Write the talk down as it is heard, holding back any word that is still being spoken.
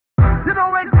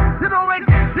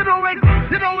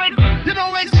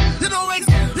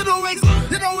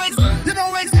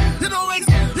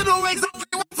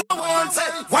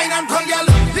Wine and come, girl.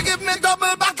 You give me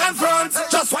double back and front.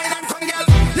 Just wine and come, girl.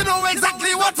 You know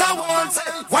exactly what I want.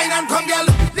 Wine and come, girl.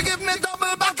 You give me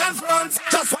double back and front.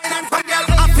 Just wine and come, girl.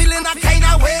 I'm feeling that kind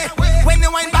of way when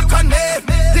you wine back on me.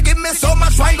 You give me so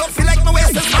much wine, don't feel like my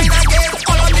waist is fine again.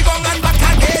 All on the gong and back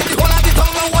again. The whole of the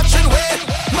tongue are watching way.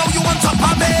 Now you on top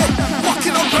of me,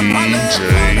 walking up the pallet.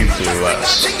 Just bring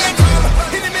that thing and come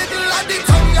in the middle of the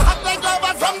tongue. You hot like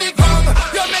lava from the gong.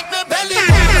 You make me belly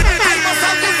burn. I must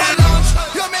have you for lunch.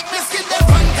 You make me skin the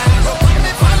front, girl. You put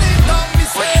me falling down, me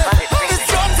swear. It's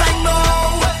your time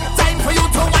now. Time for you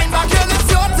to wind back, girl. It's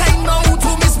your time now to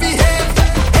misbehave.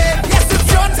 Hey, yes,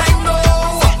 it's your time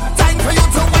now. Time for you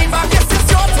to wind back. Yes, it's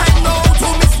your time now to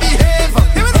misbehave.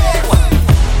 Here we go.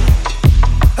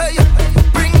 Hey,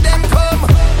 bring them come.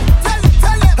 Tell it.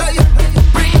 Hey,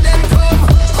 bring them come.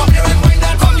 Come here and wind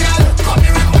that, come, girl. Come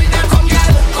here and wind that, come,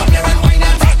 girl. Come here and wind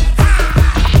that.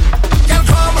 Girl,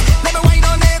 come. Let me wind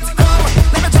on it. Come.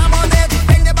 Let me jam on it.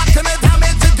 Bend your back to me,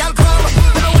 damage it. Girl, come.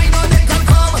 Let me wind on it. Girl,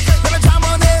 come. Let me jam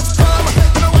on it. Come.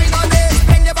 Let me wind on it.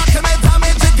 Bend your back to me,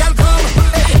 damage it. Girl, come.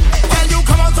 Hey, girl, you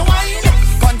come out to wine.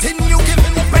 Continue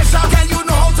giving me pressure. Girl, you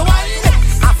know how to wine.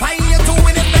 I find you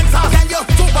doing it better. Girl, you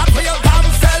too hot for your damn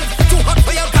self. Too hot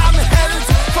for your damn health.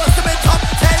 First to be top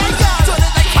 10. Turn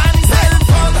it like Manzel.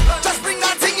 Just bring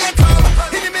that thing and come.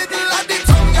 In the middle of the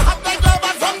tongue. You hot like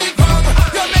lava from the ground.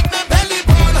 You make me belly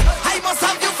burn. I must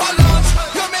have you for lunch.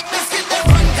 You make me skin the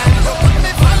front. Girl, you put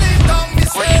me falling down. Me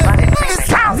swear. It's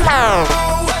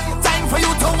time for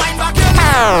you to wind back.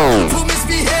 To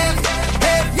misbehave.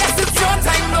 Hey, yes, it's your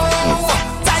time now.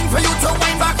 Time for you to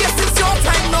wind back. Yes, it's your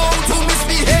time now to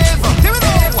misbehave. Here we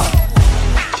go.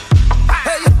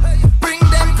 Hey, bring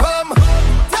them come.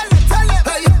 Tell it.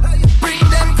 Hey, bring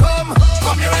them come.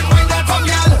 Come here and wind that, come,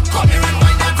 girl. Come here and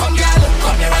wind that, come, girl.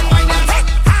 Come here and wind that.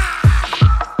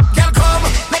 Girl, come.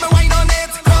 Let me wind on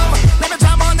it. Come. Let me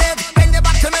jam on it. Bend your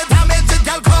back to me, damage it.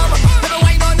 Girl, come. Let me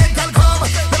wind on it. Girl, come.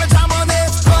 Let me jam on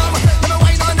it. Come. Let me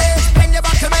wind on it. Bend your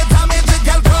back to me, damage it.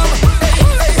 Girl, come.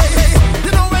 Hey.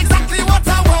 You know exactly what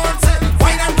I want.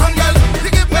 Wine and come, girl. You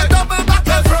give me double back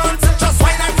and front. Just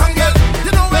wine and come, girl.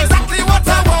 You know exactly what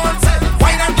I want.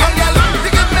 Wine and come, girl.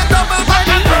 You give me double back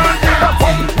and front.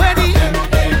 Ready?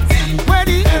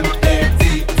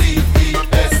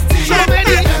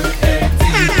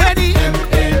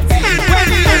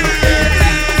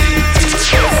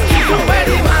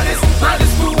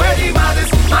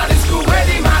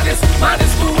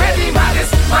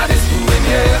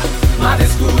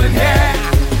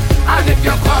 And if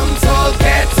you come to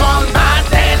get on bad,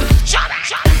 then shut up.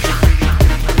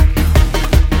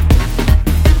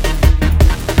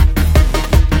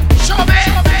 Show me.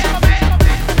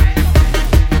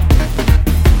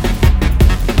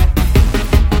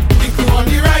 The crew on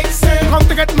the right say, Come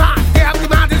to get mad. They have the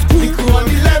maddest crew. the crew on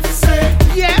the left say,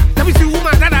 Yeah, let me see who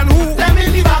madder than who. them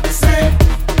in the back say,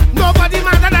 Nobody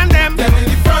madder than them. them in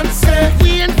the front say.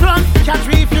 We in front, catch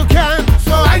me if you can.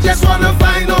 So I just wanna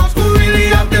find out who really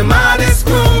have the maddest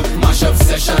crew. Mash up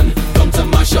session, come to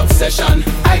mash up session.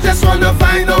 I just wanna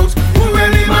find out who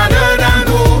really madder than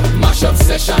who. Mash up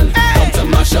session, come to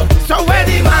mash up. So where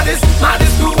the maddest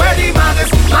Crew, where the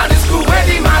maddest crew, where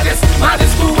the maddest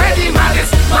crew, where the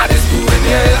maddest crew in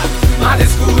here,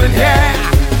 maddest crew in here.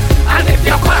 And if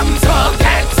you come to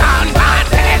get on bad,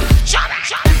 then shut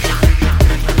up.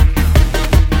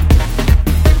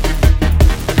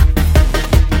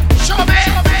 Show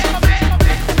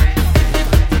me.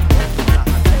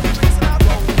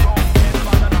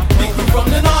 The crew from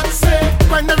the north say,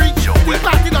 when they reach the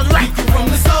party does the right. crew from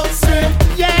the south say,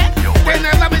 Yeah, they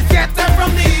never miss yet. them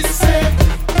from the east say,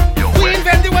 We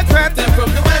invent the word threat. them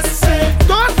from the west say.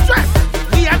 Don't stress,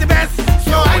 we are the best.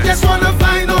 So I just wanna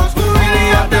find out who really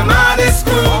have the maddest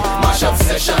crew. Mash up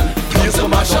session, come to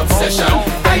mash up session.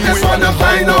 I just wanna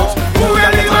find out who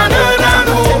really madder than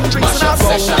who. Mash up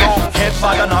session. Head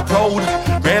bag and a proud,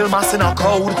 real mass in a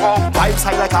crowd. Vibes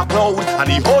high like a cloud, and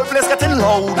the whole place getting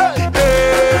loud.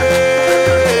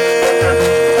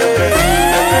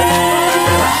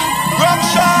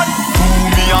 Rockshot, do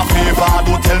me a favor,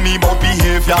 don't tell me about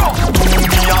behavior. Do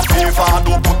me a favor,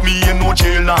 don't put me in no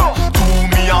jail now. Do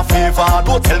me a favor,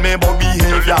 don't tell me about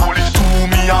behavior. Do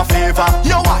me a favor,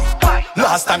 yo why?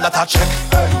 Last time that I check,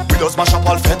 we just mash up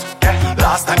all fit.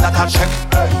 Last time that I check,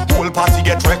 whole party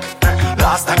get wrecked.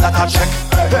 Last time that I check,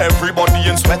 everybody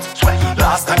in sweat.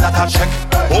 Last time that I check,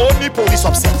 only police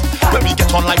upset. When we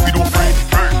get on like we don't afraid,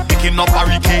 picking up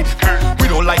barricade. We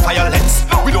don't like violence,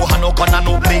 we don't have no gun and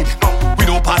no blade. We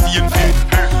don't party in vain.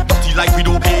 Dirty feel like we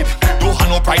don't pay. Don't have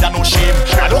no pride and no shame.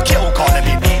 I don't care who call them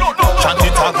in me. Chant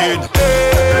it again.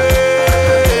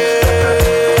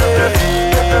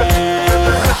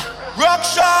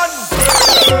 Roction.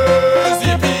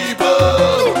 Crazy people.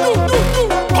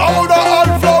 Powder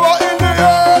and flour in the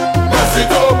air. Mess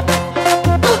it up.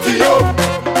 Dirty up.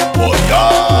 Oh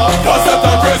yeah. What's that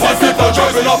crazy people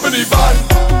driving up in the van?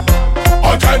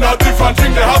 All kind of different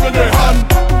things they have in their hand.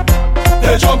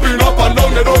 They jumping up and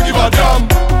down, they don't give a damn.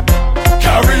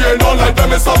 Carrying on like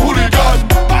them is some hooligan.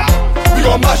 We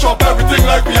gon' mash up everything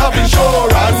like we have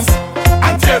insurance,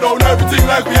 and tear down everything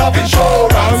like we have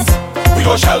insurance. We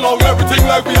gon' shell out everything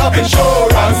like we have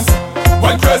insurance.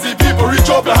 When crazy people reach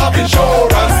up, they have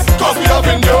insurance, cause we have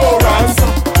endurance.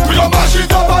 We gon' mash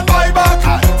it up and buy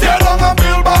back, tear down and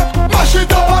build back. Mash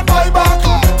it up and buy back,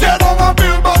 tear down and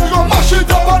build back. We gon' mash it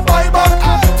up and buy back,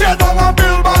 tear down and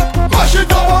build back. Mash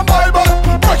it up and buy back,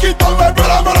 break it down like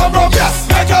brother, brother, brother. Yes,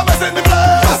 make a mess in the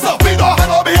place. That's up, we don't have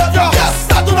no behavior. Yes,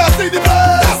 start to not see the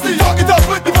place. That's the young it up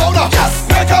with the powder. Yes,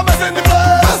 make a mess in the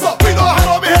place. That's up, we don't have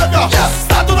no behavior. Yes,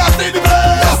 start to not see the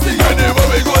place. That's the anywhere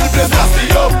we go, the place nasty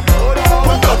up,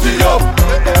 dirty up.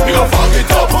 We gon' fuck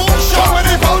it up, show me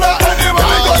the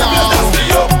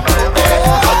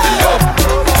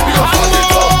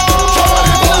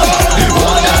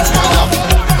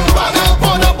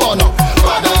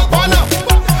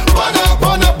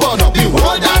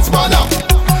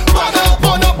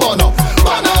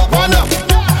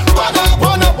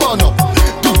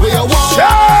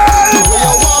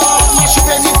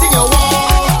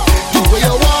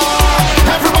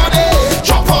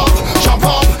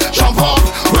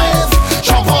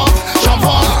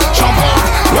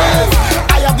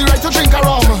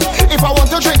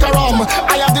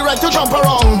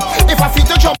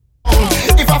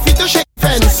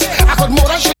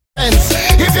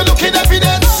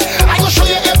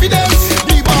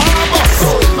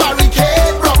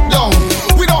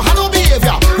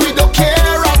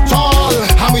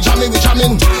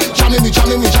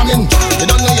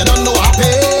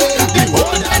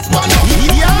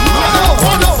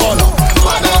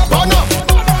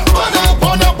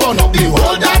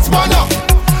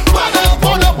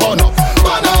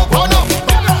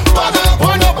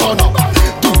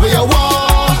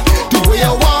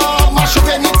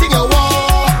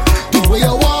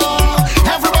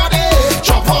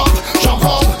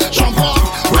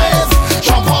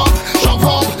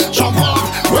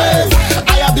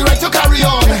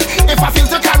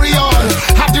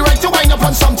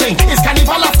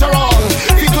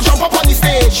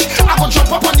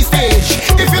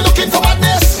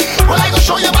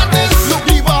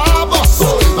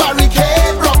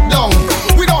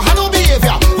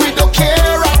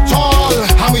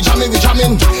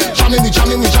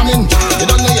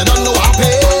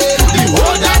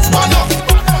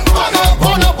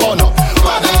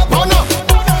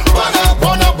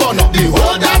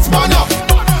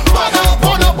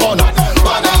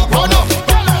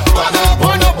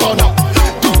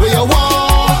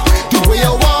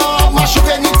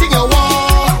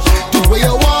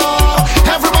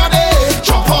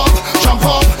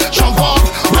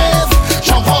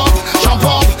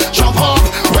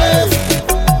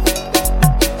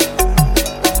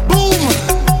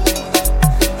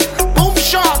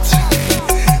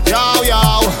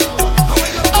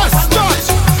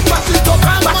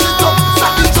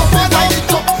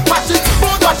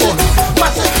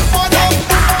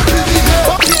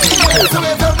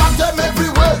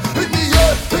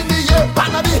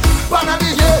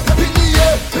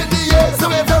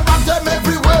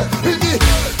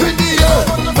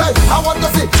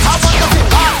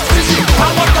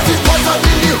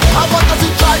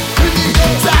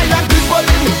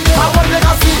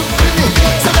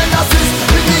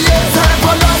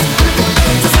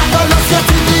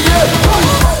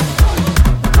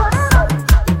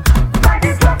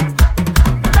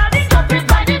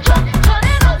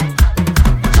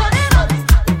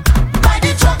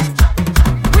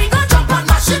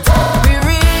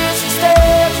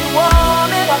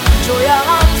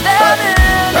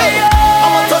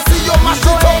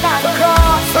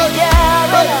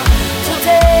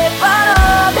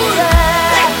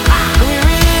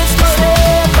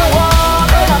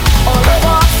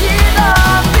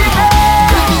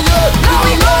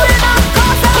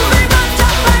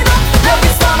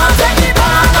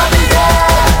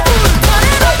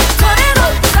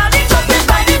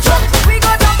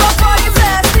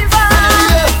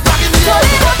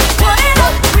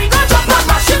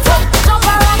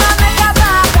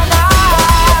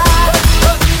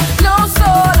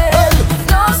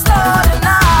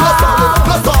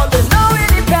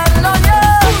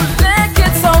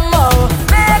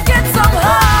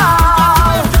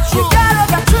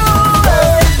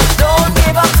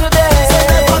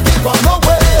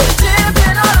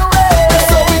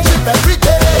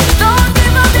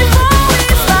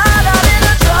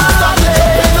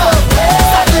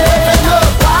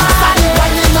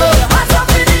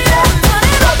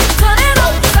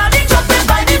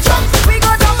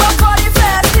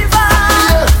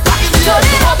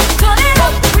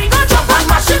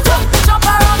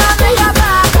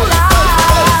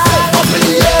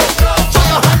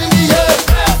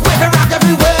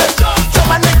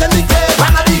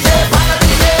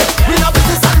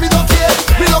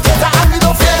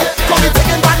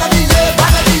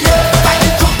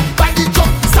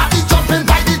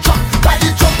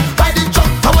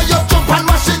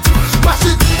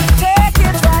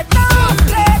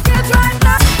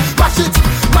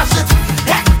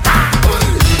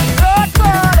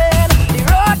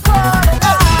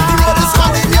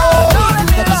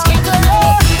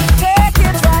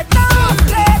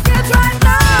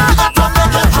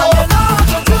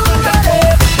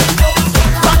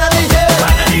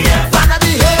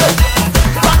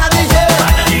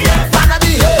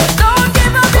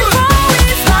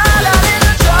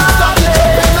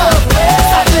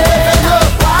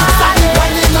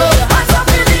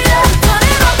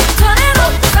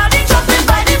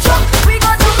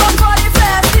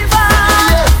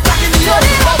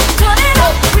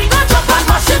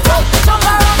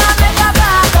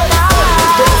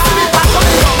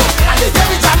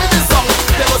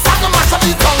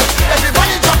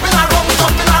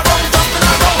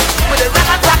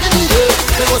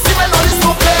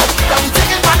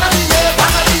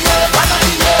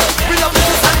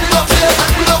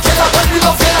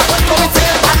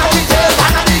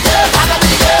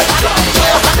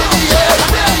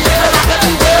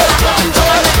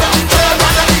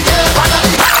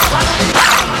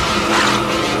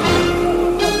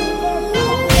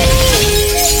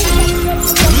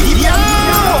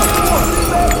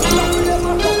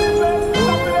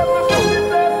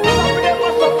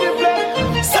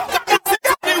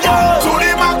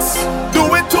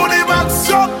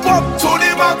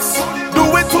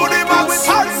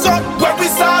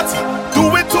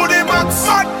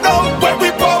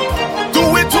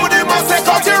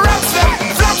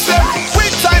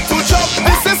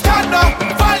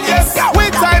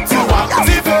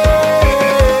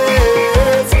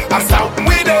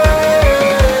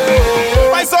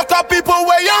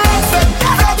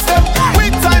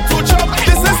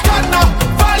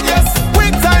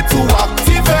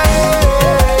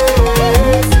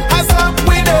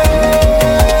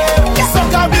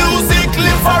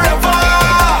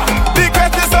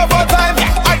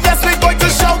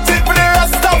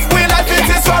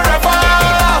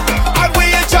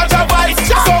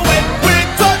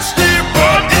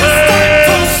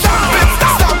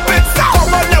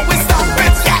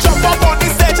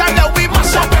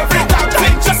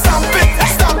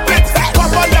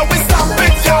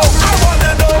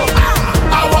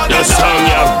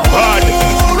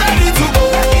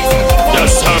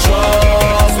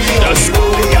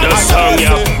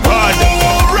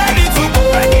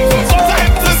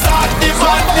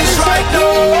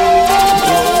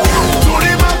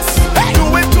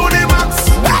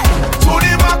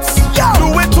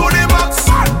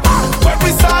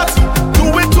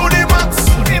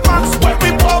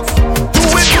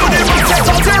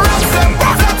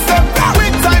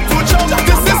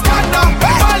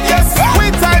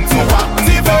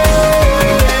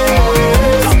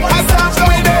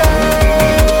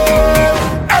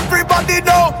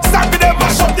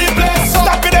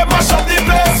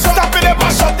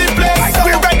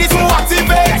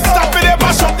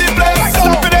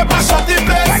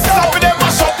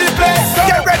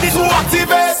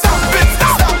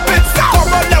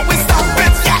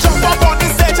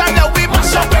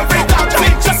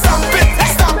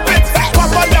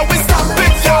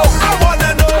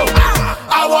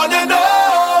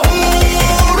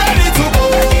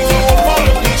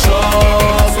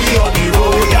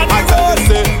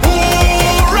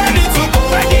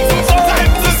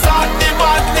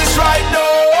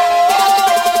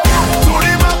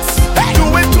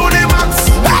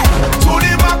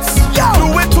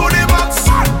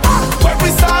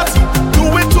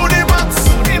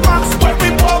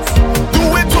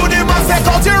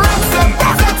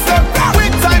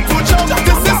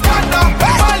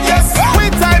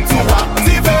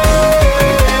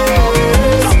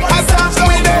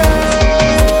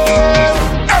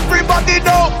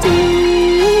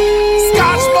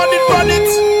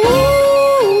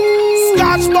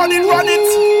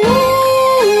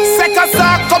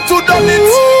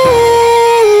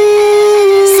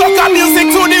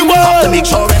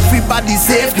everybody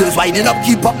safe. Girls winding up,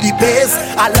 keep up the pace.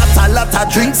 A lot of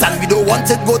drinks and we don't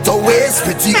want it go to waste.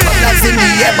 Pretty colors in the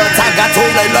air, but I got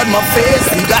oil on my face.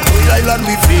 We got oil on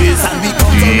my face and we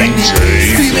come to wreck the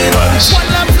place. Feeling one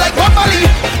lamp like Wapali,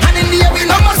 and in the air we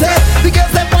love say the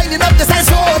girls they winding up, they say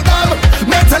so dumb.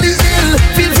 Mentally ill,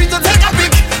 feel free to take a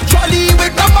pic. Trolley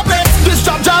with number plates. This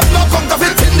job no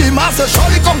counterfeit in the master.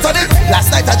 Surely come to this.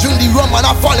 Last night I drink the rum and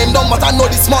I falling down, but I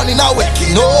know this morning I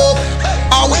waking up.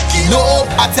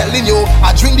 I'm telling you,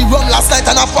 I drink the rum last night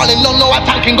and I falling down. Now I'm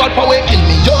thanking God for waking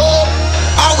me up.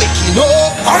 I'm waking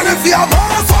up. And if you're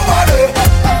man somebody,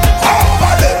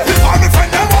 over there. If I'm a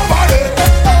friend, them over there.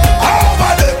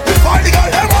 Over there. If I the girl,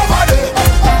 them over there.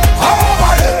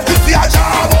 Over there. If you're a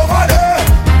job over there,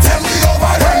 tell me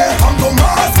over there. Come to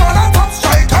Mars, man, a top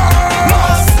striker.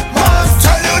 Mars,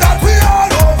 tell you that we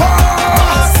all over.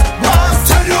 Mars,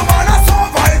 tell you man a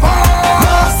survivor.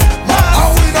 Mars,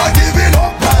 and we not giving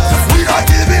up. We not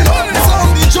giving up.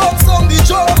 Some the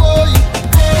joke, boy.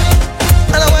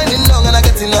 And I'm winding down and I'm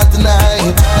getting out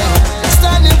tonight.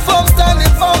 Standing firm,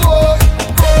 boy.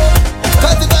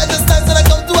 Cause the guys just stand till I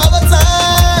come to our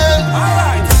time.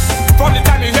 Alright, from the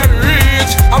time you hear me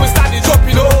reach, and we started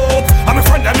jumping up. I'm a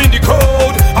friend, I'm in the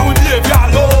code, and we behavior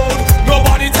alone.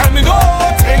 Nobody tell me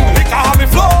nothing, liquor have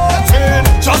me floating.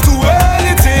 Just do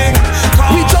anything.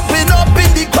 We jumping up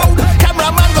in the crowd.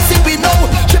 Cameraman go see we know.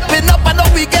 Tripping up and now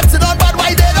we getting on. But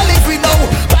why they don't leave we know?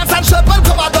 Pants and shirt will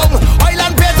cover down. Oil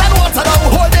and paint and water down.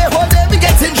 Hold day, we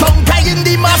getting drunk. I in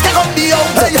the mask, I come the out.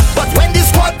 Hey, but when the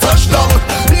squad touch down,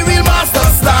 the real master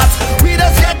starts. We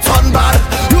just get turned bad.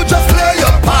 You just play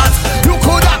your part. You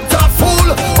could act a fool,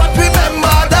 but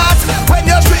remember that when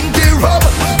you drink the rum,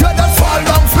 you just fall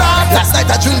down flat. Last night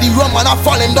I drink the rum and I'm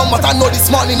falling down, but I know this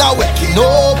morning I'm waking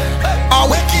up.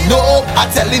 I'm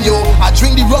telling you, I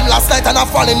drink the rum last night and I'm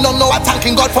falling down. Now I'm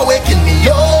thanking God for waking me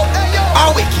up.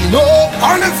 I'm waking up.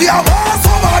 And if you're boss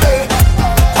over there,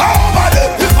 over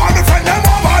there. If I'm a friend, them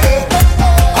over there,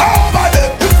 over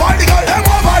there. If I the girl, them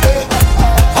over there,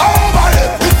 over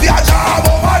there. If you're a job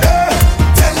over there,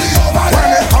 tell me over there.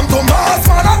 When it come to Mars,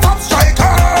 man, a top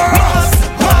striker.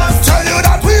 Mars, tell you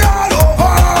that we all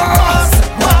over.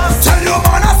 Mars, tell you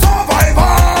man a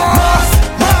survivor.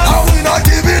 And we not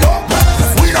giving up.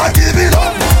 We not giving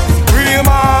up. Real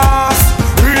mass,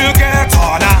 real get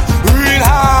on, real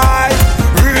high,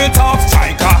 real top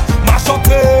striker. Mash up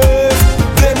place,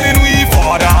 blaming we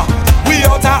order. We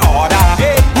out of order,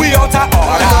 we out of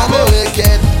I know me order.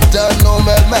 wicked, don't know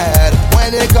me mad.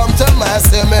 When it come to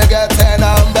mercy, me get 10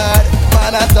 and bad.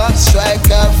 Man a top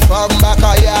striker from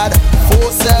backyard.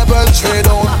 4-7 trade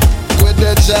on with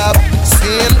the job.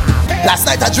 Seen. Last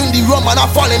night I drink the rum and I'm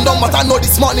falling down, but I know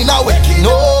this morning I'm waking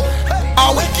up.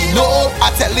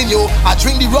 I'm telling you, I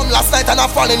drink the rum last night and I'm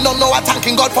falling down. Now I'm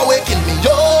thanking God for waking me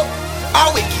up.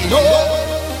 I'm waking up.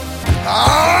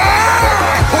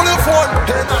 Pull your phone.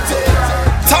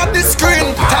 Tap the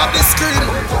screen.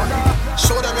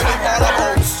 Show them in the ball of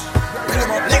house. Bring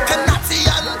them up like a natty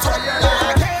and turn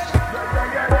again.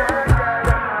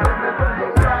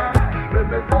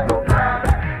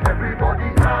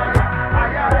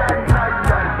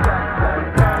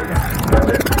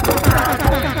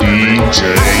 DJ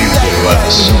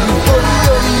Bless.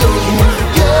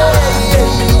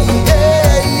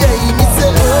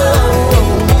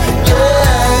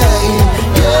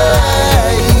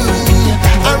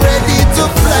 I'm ready to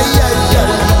fly.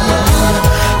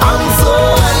 I'm so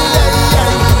alive.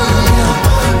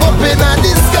 Open at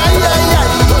the sky.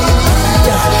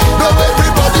 Now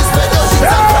everybody's fed up with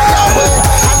a fire.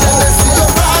 And then they see your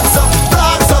flags up.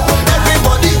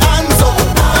 Everybody hands up.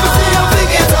 Let me see you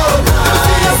bring it up.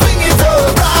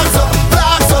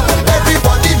 Flags up.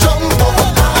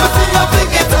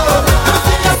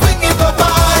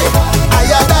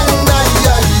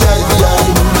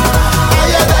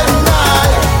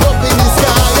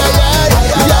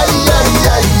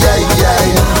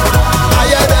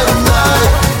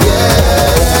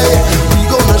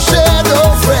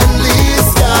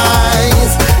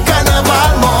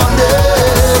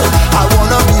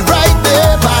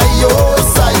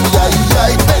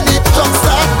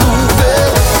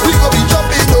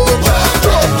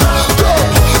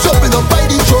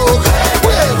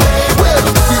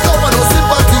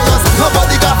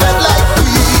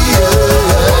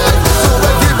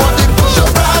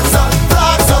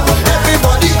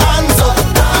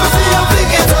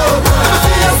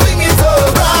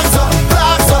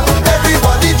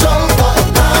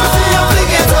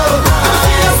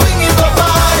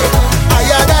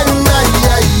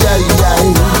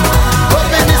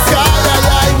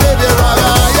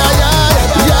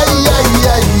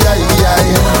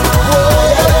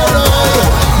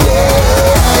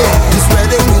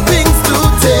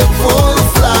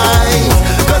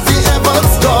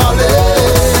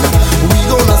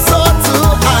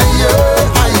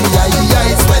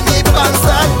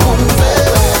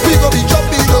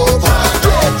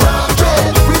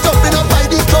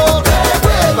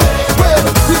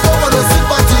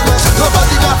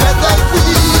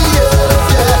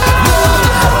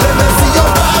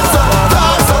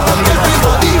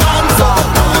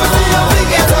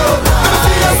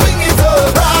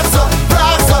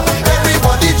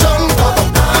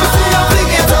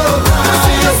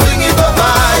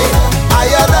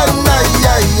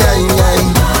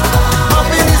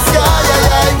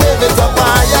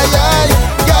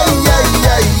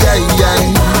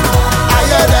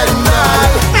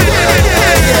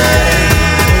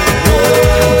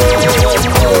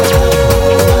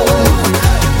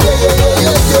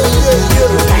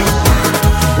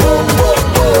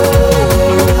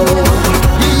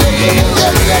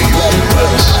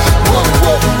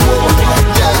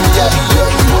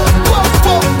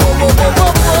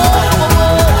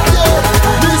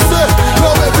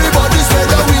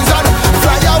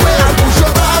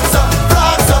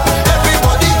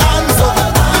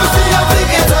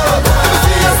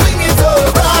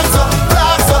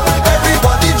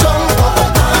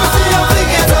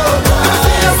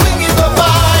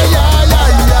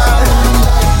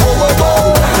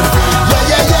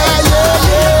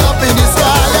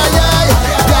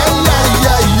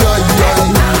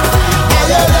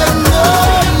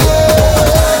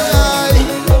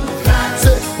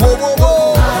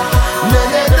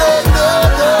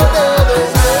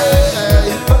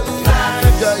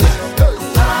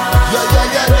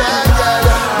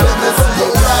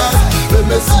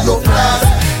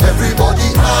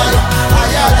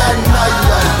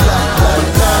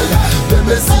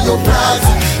 your prize.